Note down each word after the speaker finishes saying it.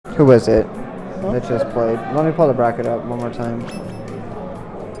Who is it that just played? Let me pull the bracket up one more time.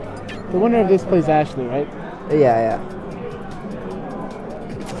 The winner of this plays Ashley, right? Yeah.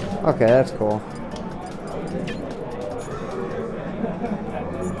 Okay, that's cool.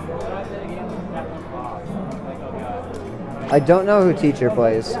 I don't know who teacher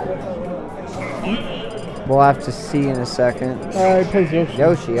plays. We'll have to see in a second. He plays Yoshi.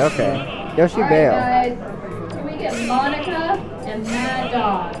 Yoshi, okay. Yoshi Bayo. Alright, guys. Can we get Monica and Mad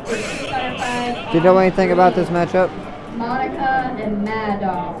Dog for 2 out of 5? Do you know anything about this matchup? Monica and Mad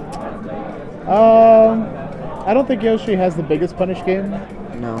Dog. I don't think Yoshi has the biggest punish game.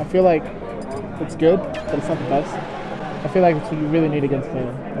 No. I feel like it's good, but it's not the best. I feel like it's what you really need against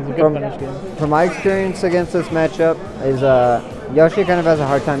Mana. It's a good punish game. From my experience against this matchup is Yoshi kind of has a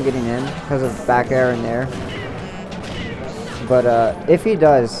hard time getting in because of back air and there. But if he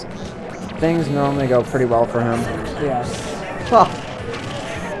does, things normally go pretty well for him. Yeah. Oh.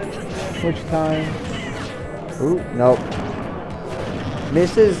 Which time? Ooh, nope.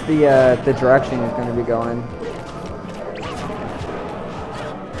 Misses the direction he's going to be going.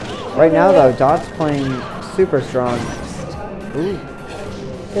 Right now, though, Dot's playing super strong. Ooh.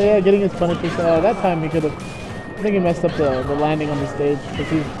 Yeah, getting his punishes. That time he could have. I think he messed up the landing on the stage because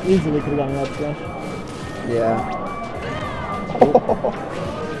he easily could have gotten an up smash. Yeah.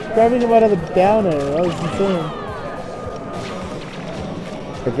 Grabbing him out of the down air. That was insane.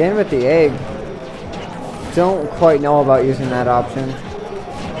 Again with the egg. Don't quite know about using that option.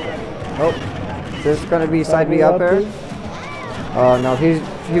 Oh, is this going to be side B up air? Oh no, he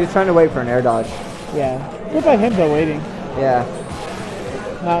was trying to wait for an air dodge. Yeah. Good by him though, waiting. Yeah.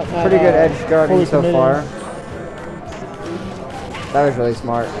 Not pretty good edge guarding so committed. far. That was really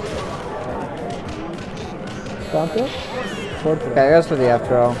smart. Okay, I guess for the F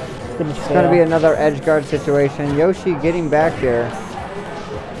throw. It's going to be another edge guard situation. Yoshi getting back here.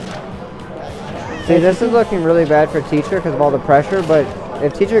 See, this is looking really bad for Teacher because of all the pressure, but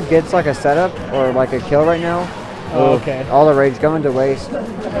if Teacher gets like a setup or like a kill right now, okay. All the rage going to waste.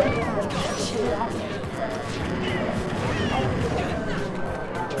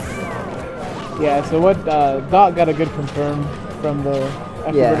 Yeah, so what Dot got a good confirm from the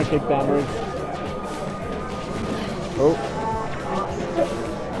after kick downwards. Oh.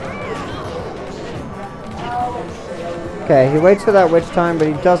 Okay, he waits for that witch time, but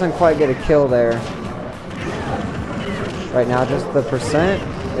he doesn't quite get a kill there. Right now, just the percent.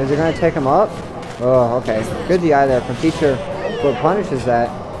 Is it going to take him up? Oh, okay. Good DI there from Teacher. What punishes that?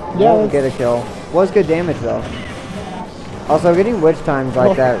 Yeah. Won't get a kill. Was good damage, though. Also, getting witch times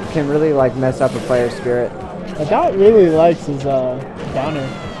like that can really like mess up a player's spirit. Dot really likes his downer.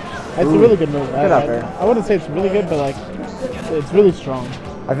 That's a really good move. Good up air. I wouldn't say it's really good, but like it's really strong.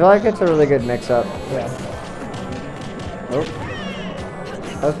 I feel like it's a really good mix-up. Yeah. Oh.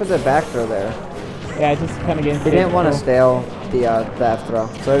 That was for the back throw there. Yeah, just kind of getting. He didn't want to stale the F throw,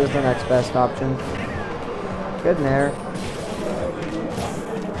 so it was the next best option. Good in there.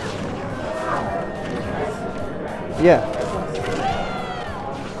 Yeah.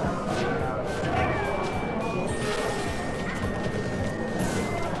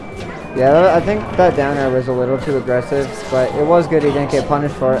 Yeah, I think that down air was a little too aggressive, but it was good he didn't get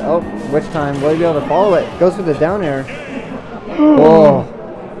punished for it. Oh, which time will he be able to follow it? Goes for the down air. Whoa.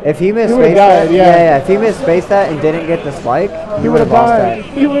 If he missed space that, yeah, if he missed space that and didn't get the spike, he would have lost that.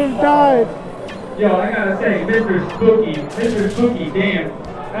 He would have died. Yo, I gotta say, Mr. Spooky, damn.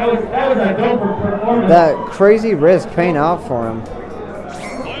 That was a dope performance. That crazy risk paying off for him.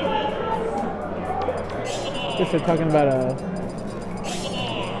 Guess they're talking about a.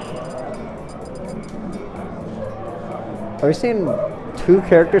 Are we seeing 2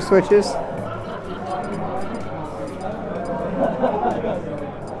 character switches?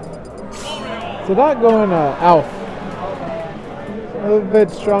 So not going Alph. A little bit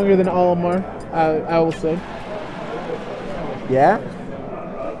stronger than Olimar, I will say. Yeah?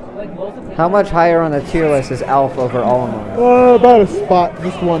 How much higher on the tier list is Alph over Olimar? About a spot,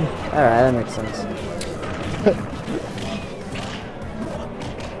 just one. Alright, that makes sense.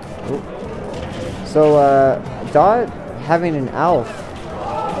 So, Dot having an Alph.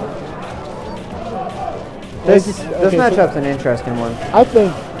 This matchup's an interesting one. I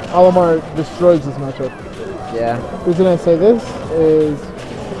think Olimar destroys this matchup. Yeah. The reason I say this is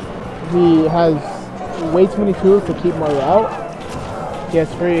he has way too many tools to keep Mario out. He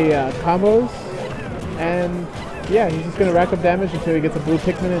has free combos, and yeah, he's just gonna rack up damage until he gets a blue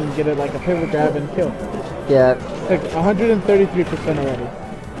Pikmin and get it like a pivot grab and kill. Yeah. Like 133% already.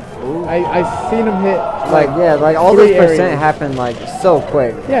 I seen him hit like all this percent happened like so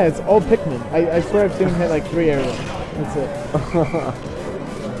quick. Yeah, it's all Pikmin. I swear I've seen him hit like 3 areas. That's it.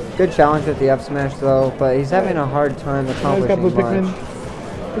 Good challenge with the up smash though, but he's having a hard time He's accomplishing got blue much.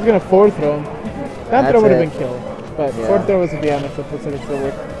 Pikmin. He's gonna forward throw him. That throw would have been killed, but Yeah. forward throw was a BMF, so it looks like it still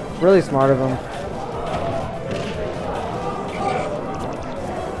worked. Really smart of him.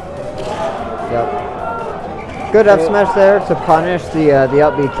 Yep. Good up smash there to punish the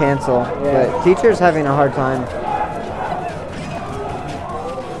up B cancel, but Teacher's having a hard time.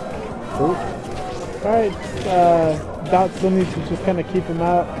 Ooh. Alright, Dot still needs to just kind of keep him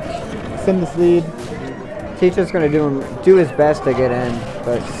out, send this lead. Teacher's gonna do his best to get in,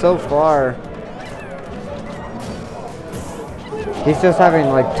 but so far he's just having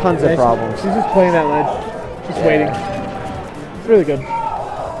like tons of problems. She's just playing that ledge, just waiting. It's really good.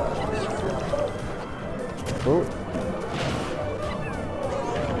 Ooh.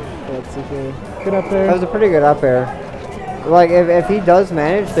 That's okay. Good up there. That was a pretty good up air. Like if he does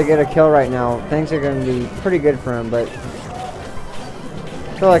manage to get a kill right now, things are gonna be pretty good for him, but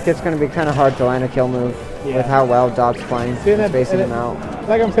I feel like it's gonna be kind of hard to land a kill move with how well Dot's playing, spacing him out.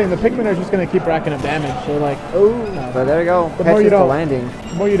 Like I'm saying, the Pikmin are just gonna keep racking up damage. So like, But there you go. The more you Catches the don't- landing.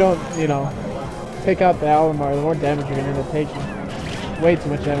 the more you don't, take out the Alamar, the more damage you're gonna end up taking. Way too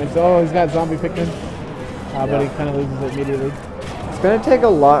much damage. Oh, he's got zombie Pikmin, but he kind of loses it immediately. It's gonna take a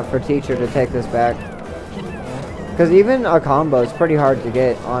lot for Teacher to take this back. Because even a combo is pretty hard to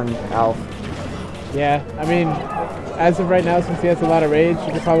get on Alph. Yeah, I mean, as of right now, since he has a lot of rage,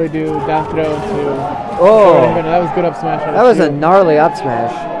 you could probably do down throw to. Oh, That was good up smash. that was a gnarly up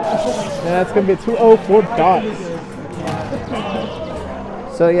smash. And that's gonna be a 2-0 for Dot.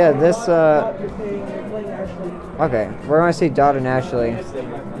 So yeah, this okay, we're gonna see Dot and Ashley.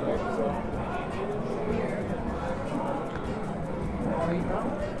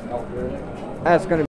 That's gonna